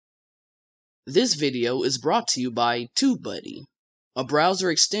This video is brought to you by TubeBuddy, a browser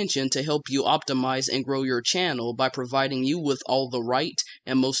extension to help you optimize and grow your channel by providing you with all the right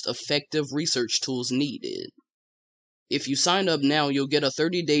and most effective research tools needed. If you sign up now, you'll get a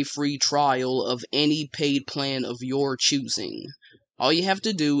 30-day free trial of any paid plan of your choosing. All you have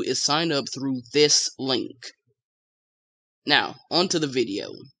to do is sign up through this link. Now, on to the video.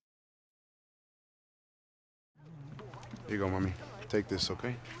 Here you go, mommy. Take this,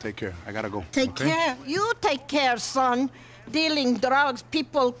 okay? Take care. I gotta go. Take okay? care. You take care, son. Dealing drugs,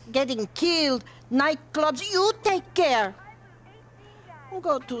 people getting killed, nightclubs. You take care.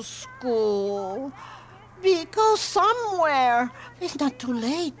 Go to school. Go somewhere. It's not too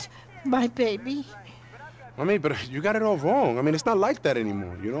late, my baby. Mommy, but you got it all wrong. I mean, it's not like that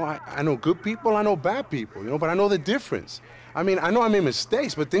anymore. You know, I know good people, I know bad people, but I know the difference. I mean, I know I made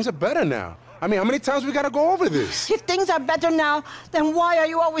mistakes, but things are better now. I mean, how many times we gotta go over this? If things are better now, then why are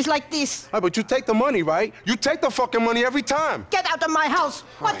you always like this? Right, but you take the money, right? You take the fucking money every time. Get out of my house.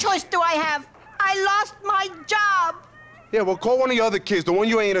 What choice do I have? I lost my job. Yeah, well, call one of your other kids, the one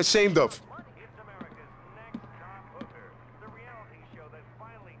you ain't ashamed of.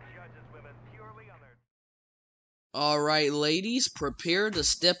 Alright ladies, prepare to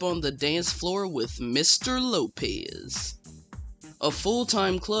step on the dance floor with Mr. Lopez. A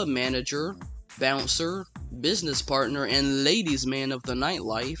full-time club manager, bouncer, business partner, and ladies' man of the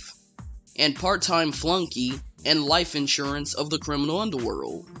nightlife, and part-time flunky and life insurance of the criminal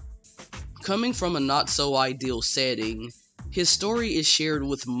underworld. Coming from a not-so-ideal setting, his story is shared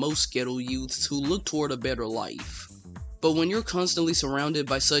with most ghetto youths who look toward a better life. But when you're constantly surrounded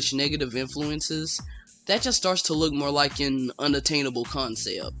by such negative influences, that just starts to look more like an unattainable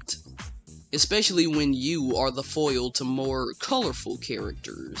concept. Especially when you are the foil to more colorful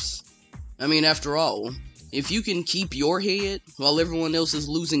characters. I mean, after all, if you can keep your head while everyone else is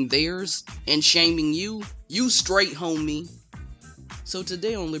losing theirs and shaming you, you straight, homie. So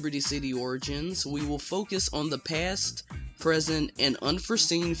today on Liberty City Origins, we will focus on the past, present, and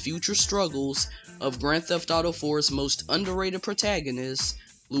unforeseen future struggles of Grand Theft Auto 4's most underrated protagonist,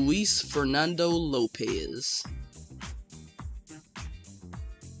 Luis Fernando Lopez.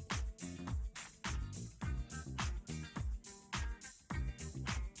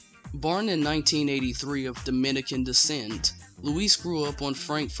 Born in 1983 of Dominican descent, Luis grew up on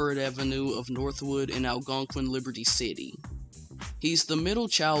Frankfurt Avenue of Northwood in Algonquin, Liberty City. He's the middle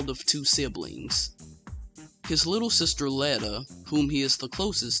child of two siblings. His little sister Letta, whom he is the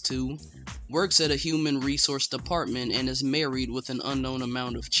closest to, works at a human resource department and is married with an unknown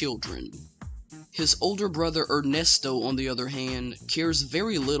amount of children. His older brother Ernesto, on the other hand, cares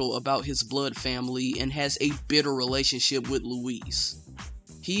very little about his blood family and has a bitter relationship with Luis.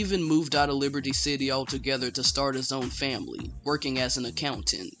 He even moved out of Liberty City altogether to start his own family, working as an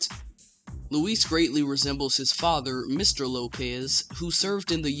accountant. Luis greatly resembles his father, Mr. Lopez, who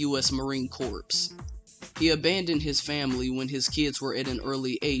served in the U.S. Marine Corps. He abandoned his family when his kids were at an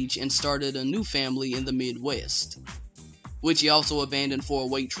early age and started a new family in the Midwest, which he also abandoned for a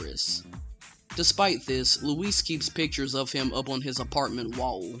waitress. Despite this, Luis keeps pictures of him up on his apartment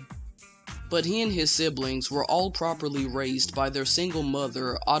wall. But he and his siblings were all properly raised by their single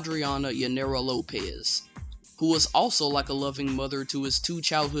mother, Adriana Llanera Lopez, who was also like a loving mother to his two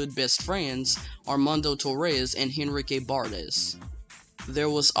childhood best friends, Armando Torres and Henrique Bardes. There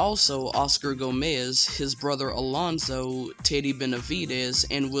was also Oscar Gomez, his brother Alonso, Teddy Benavides,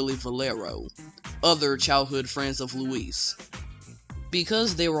 and Willie Valero, other childhood friends of Luis.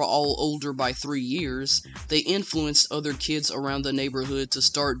 Because they were all older by 3 years, they influenced other kids around the neighborhood to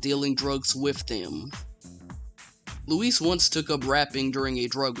start dealing drugs with them. Luis once took up rapping during a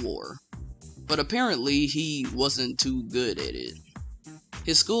drug war, but apparently he wasn't too good at it.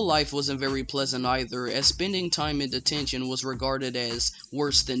 His school life wasn't very pleasant either, as spending time in detention was regarded as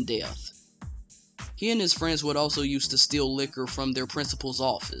worse than death. He and his friends would also used to steal liquor from their principal's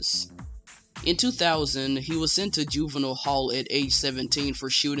office. In 2000, he was sent to juvenile hall at age 17 for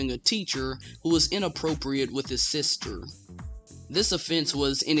shooting a teacher who was inappropriate with his sister. This offense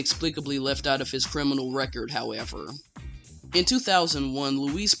was inexplicably left out of his criminal record, however. In 2001,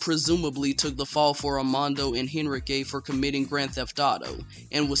 Luis presumably took the fall for Armando and Henrique for committing Grand Theft Auto,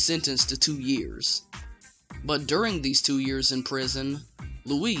 and was sentenced to 2 years. But during these 2 years in prison,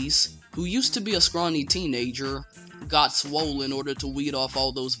 Luis, who used to be a scrawny teenager, got swole in order to weed off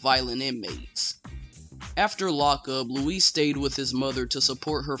all those violent inmates. After lockup, Luis stayed with his mother to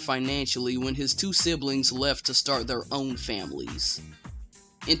support her financially when his two siblings left to start their own families.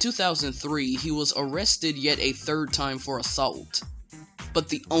 In 2003, he was arrested yet a third time for assault. But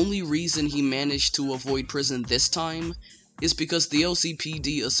the only reason he managed to avoid prison this time is because the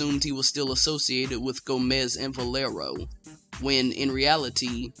LCPD assumed he was still associated with Gomez and Valero, when in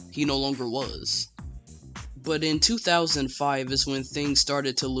reality, he no longer was. But in 2005 is when things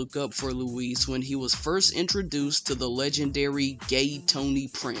started to look up for Luis when he was first introduced to the legendary gay Tony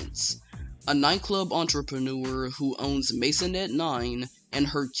Prince, a nightclub entrepreneur who owns Masonette 9 and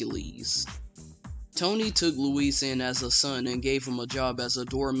Hercules. Tony took Luis in as a son and gave him a job as a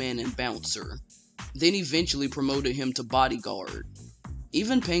doorman and bouncer, then eventually promoted him to bodyguard,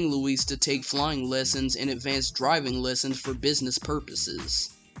 even paying Luis to take flying lessons and advanced driving lessons for business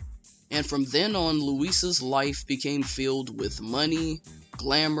purposes. And from then on, Luis's life became filled with money,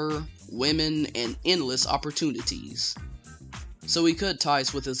 glamour, women, and endless opportunities. So he cut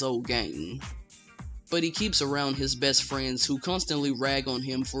ties with his old gang. But he keeps around his best friends who constantly rag on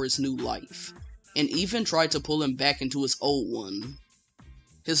him for his new life, and even try to pull him back into his old one.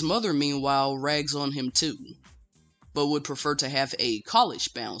 His mother, meanwhile, rags on him too, but would prefer to have a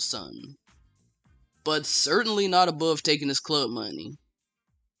college-bound son. But certainly not above taking his club money.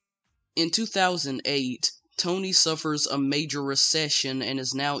 In 2008, Tony suffers a major recession and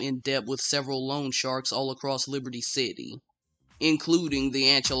is now in debt with several loan sharks all across Liberty City, including the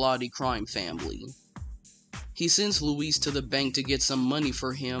Ancelotti crime family. He sends Luis to the bank to get some money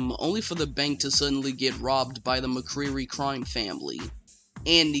for him, only for the bank to suddenly get robbed by the McCreary crime family,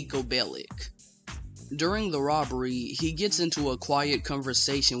 and Nico Bellic. During the robbery, he gets into a quiet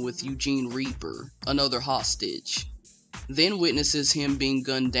conversation with Eugene Reaper, another hostage, then witnesses him being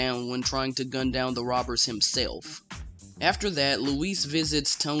gunned down when trying to gun down the robbers himself. After that, Luis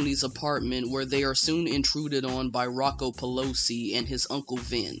visits Tony's apartment where they are soon intruded on by Rocco Pelosi and his uncle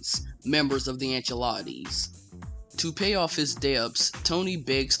Vince, members of the Ancelottis. To pay off his debts, Tony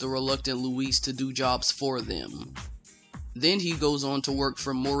begs the reluctant Luis to do jobs for them. Then he goes on to work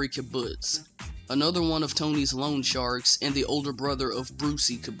for Maury Kibbutz, another one of Tony's loan sharks and the older brother of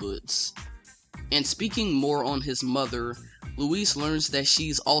Brucey Kibbutz. And speaking more on his mother, Luis learns that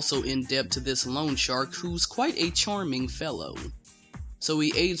she's also in debt to this loan shark who's quite a charming fellow. So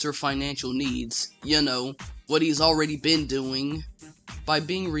he aids her financial needs, you know, what he's already been doing, by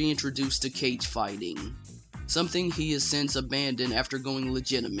being reintroduced to cage fighting, something he has since abandoned after going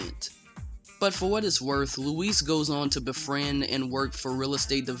legitimate. But for what it's worth, Luis goes on to befriend and work for real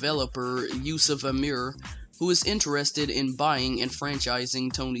estate developer Yusuf Amir, who is interested in buying and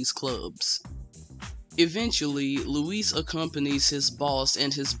franchising Tony's clubs. Eventually, Luis accompanies his boss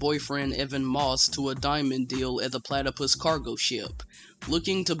and his boyfriend Evan Moss to a diamond deal at the Platypus cargo ship,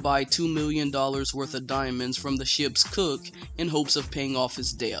 looking to buy $2 million worth of diamonds from the ship's cook in hopes of paying off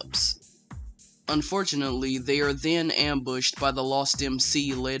his debts. Unfortunately, they are then ambushed by the Lost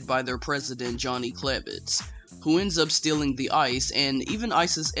MC led by their president Johnny Klebitz, who ends up stealing the ice and even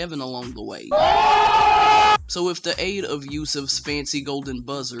ices Evan along the way. So with the aid of Yusuf's fancy golden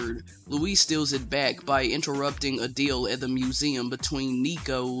buzzard, Luis steals it back by interrupting a deal at the museum between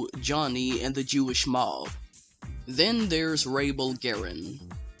Nico, Johnny, and the Jewish mob. Then there's Ray Bulgarin.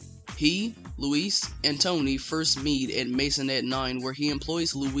 He, Luis, and Tony first meet at Masonette 9 where he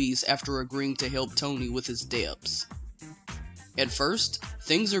employs Luis after agreeing to help Tony with his debts. At first,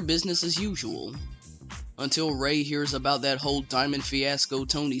 things are business as usual, until Ray hears about that whole diamond fiasco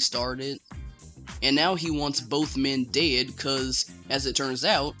Tony started. And now he wants both men dead cause, as it turns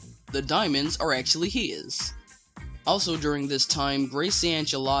out, the diamonds are actually his. Also during this time, Gracie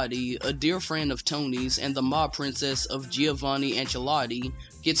Ancelotti, a dear friend of Tony's and the mob princess of Giovanni Ancelotti,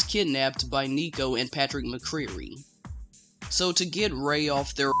 gets kidnapped by Nico and Patrick McCreary. So to get Ray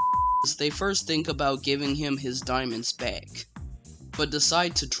off their they first think about giving him his diamonds back, but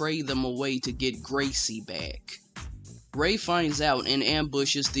decide to trade them away to get Gracie back. Ray finds out and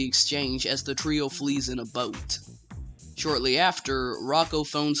ambushes the exchange as the trio flees in a boat. Shortly after, Rocco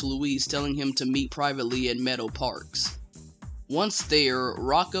phones Luis telling him to meet privately at Meadow Parks. Once there,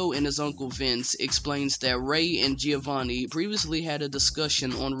 Rocco and his uncle Vince explains that Ray and Giovanni previously had a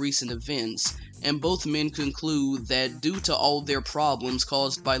discussion on recent events, and both men conclude that due to all their problems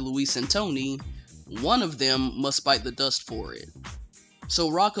caused by Luis and Tony, one of them must bite the dust for it. So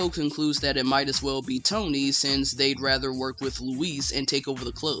Rocco concludes that it might as well be Tony since they'd rather work with Luis and take over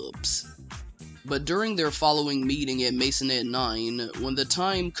the clubs. But during their following meeting at Masonette 9, when the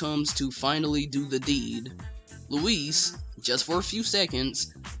time comes to finally do the deed, Luis, just for a few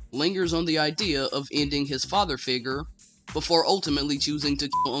seconds, lingers on the idea of ending his father figure before ultimately choosing to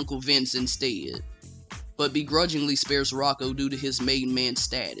kill Uncle Vince instead, but begrudgingly spares Rocco due to his made man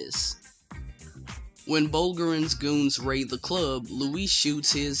status. When Bulgarin's goons raid the club, Luis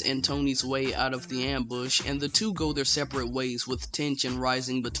shoots his and Tony's way out of the ambush and the two go their separate ways with tension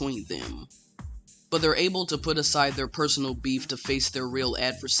rising between them. but they're able to put aside their personal beef to face their real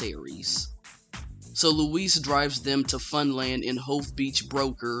adversaries. So Luis drives them to Funland in Hove Beach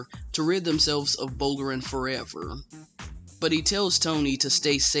Broker to rid themselves of Bowlerin forever. But he tells Tony to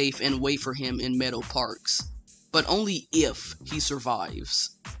stay safe and wait for him in Meadow Parks, but only if he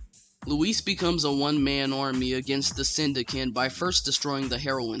survives. Luis becomes a one-man army against the Syndicate by first destroying the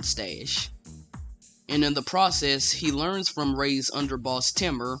heroin stash. And in the process, he learns from Ray's underboss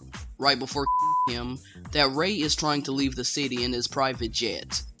Timmer, right before him, that Ray is trying to leave the city in his private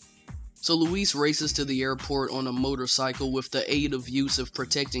jet. So Luis races to the airport on a motorcycle with the aid of Yusuf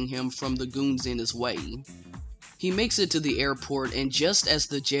protecting him from the goons in his way. He makes it to the airport, and just as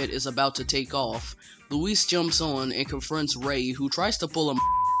the jet is about to take off, Luis jumps on and confronts Ray, who tries to pull him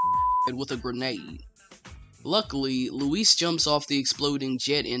with a grenade. Luckily, Luis jumps off the exploding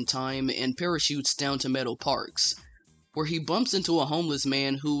jet in time and parachutes down to Meadow Parks, where he bumps into a homeless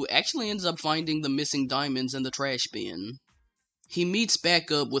man who actually ends up finding the missing diamonds in the trash bin. He meets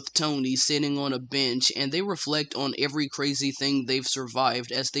back up with Tony sitting on a bench, and they reflect on every crazy thing they've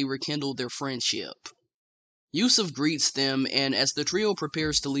survived as they rekindle their friendship. Yusuf greets them, and as the trio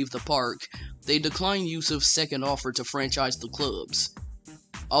prepares to leave the park, they decline Yusuf's second offer to franchise the clubs,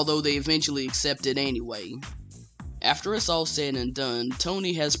 although they eventually accept it anyway. After it's all said and done,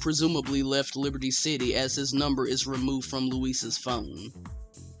 Tony has presumably left Liberty City as his number is removed from Luis's phone.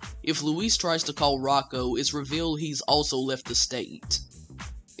 If Luis tries to call Rocco, it's revealed he's also left the state.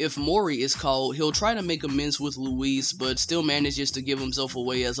 If Maury is called, he'll try to make amends with Luis, but still manages to give himself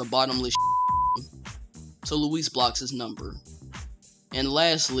away as a bottomless so Luis blocks his number. And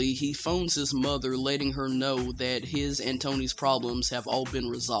lastly, he phones his mother, letting her know that his and Tony's problems have all been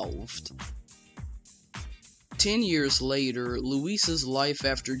resolved. 10 years later, Luis's life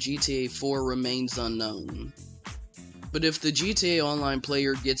after GTA 4 remains unknown. But if the GTA Online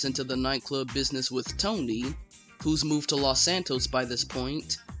player gets into the nightclub business with Tony, who's moved to Los Santos by this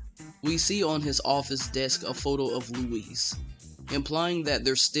point, we see on his office desk a photo of Luis, implying that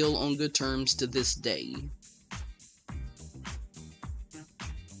they're still on good terms to this day.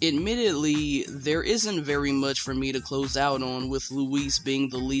 Admittedly, there isn't very much for me to close out on, with Luis being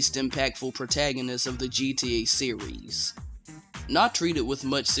the least impactful protagonist of the GTA series. Not treated with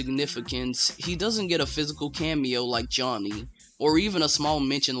much significance, he doesn't get a physical cameo like Johnny, or even a small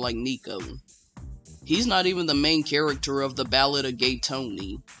mention like Nico. He's not even the main character of the Ballad of Gay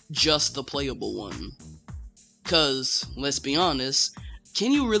Tony, just the playable one. 'Cause, let's be honest,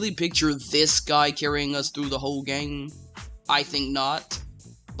 can you really picture this guy carrying us through the whole game? I think not.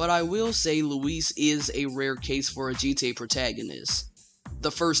 But I will say Luis is a rare case for a GTA protagonist,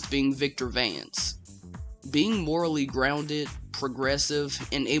 the first being Victor Vance. Being morally grounded, progressive,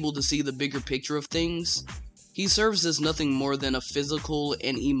 and able to see the bigger picture of things, he serves as nothing more than a physical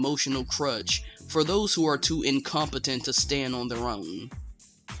and emotional crutch for those who are too incompetent to stand on their own.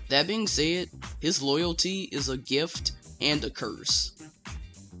 That being said, his loyalty is a gift and a curse,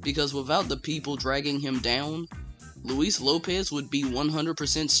 because without the people dragging him down, Luis Lopez would be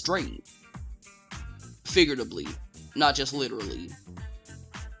 100% straight. Figuratively, not just literally.